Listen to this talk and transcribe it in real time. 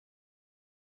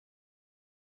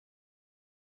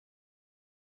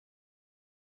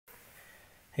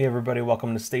Hey everybody,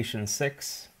 welcome to Station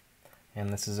 6.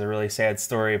 And this is a really sad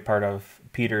story, part of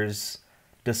Peter's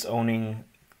disowning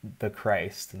the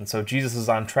Christ. And so Jesus is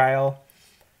on trial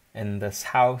in this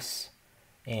house,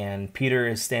 and Peter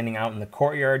is standing out in the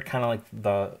courtyard, kind of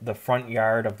like the front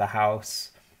yard of the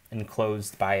house,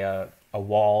 enclosed by a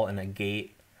wall and a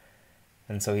gate.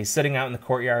 And so he's sitting out in the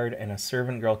courtyard, and a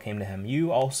servant girl came to him.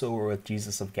 "You also were with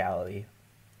Jesus of Galilee."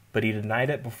 But he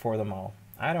denied it before them all.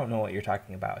 "I don't know what you're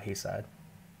talking about," he said.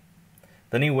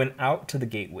 Then he went out to the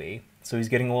gateway. So he's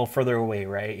getting a little further away,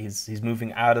 right? He's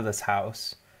moving out of this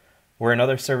house, where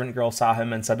another servant girl saw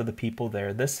him and said to the people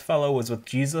there, "This fellow was with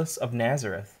Jesus of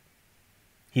Nazareth."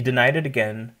 He denied it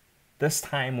again, this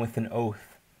time with an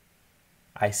oath.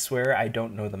 "I swear I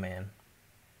don't know the man."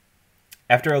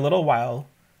 After a little while,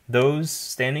 those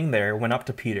standing there went up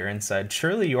to Peter and said,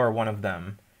 "Surely you are one of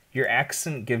them. Your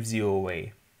accent gives you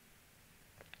away."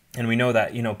 And we know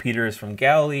that, Peter is from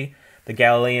Galilee. The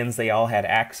Galileans, they all had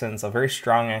accents, a very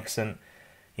strong accent,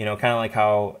 kind of like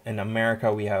how in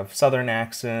America we have Southern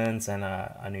accents and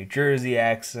a New Jersey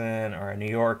accent or a New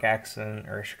York accent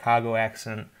or a Chicago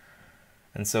accent.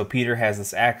 And so Peter has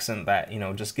this accent that,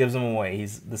 just gives him away.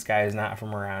 This guy is not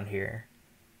from around here.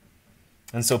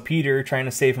 And so Peter, trying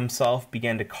to save himself,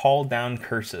 began to call down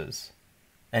curses.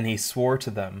 And he swore to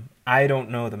them, "I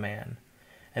don't know the man."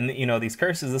 And, these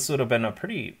curses, this would have been a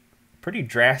pretty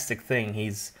drastic thing.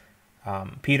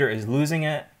 Peter is losing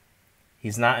it.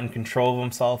 He's not in control of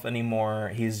himself anymore.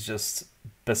 He's just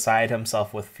beside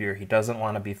himself with fear. He doesn't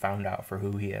want to be found out for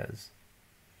who he is.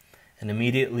 And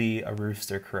immediately a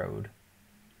rooster crowed.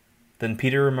 Then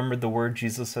Peter remembered the word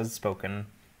Jesus had spoken,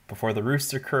 "Before the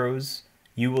rooster crows,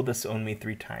 you will disown me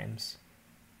 3 times."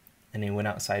 And he went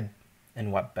outside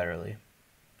and wept bitterly.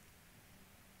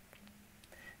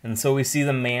 And so we see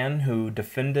the man who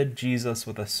defended Jesus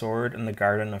with a sword in the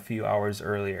garden a few hours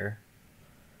earlier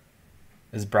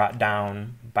is brought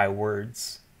down by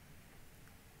words.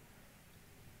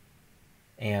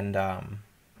 And,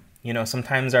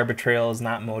 sometimes our betrayal is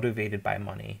not motivated by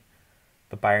money,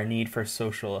 but by our need for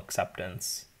social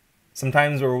acceptance.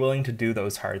 Sometimes we're willing to do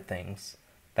those hard things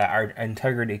that our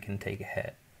integrity can take a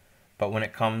hit. But when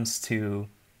it comes to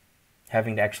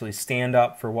having to actually stand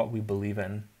up for what we believe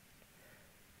in,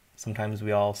 sometimes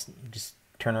we all just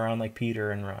turn around like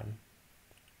Peter and run.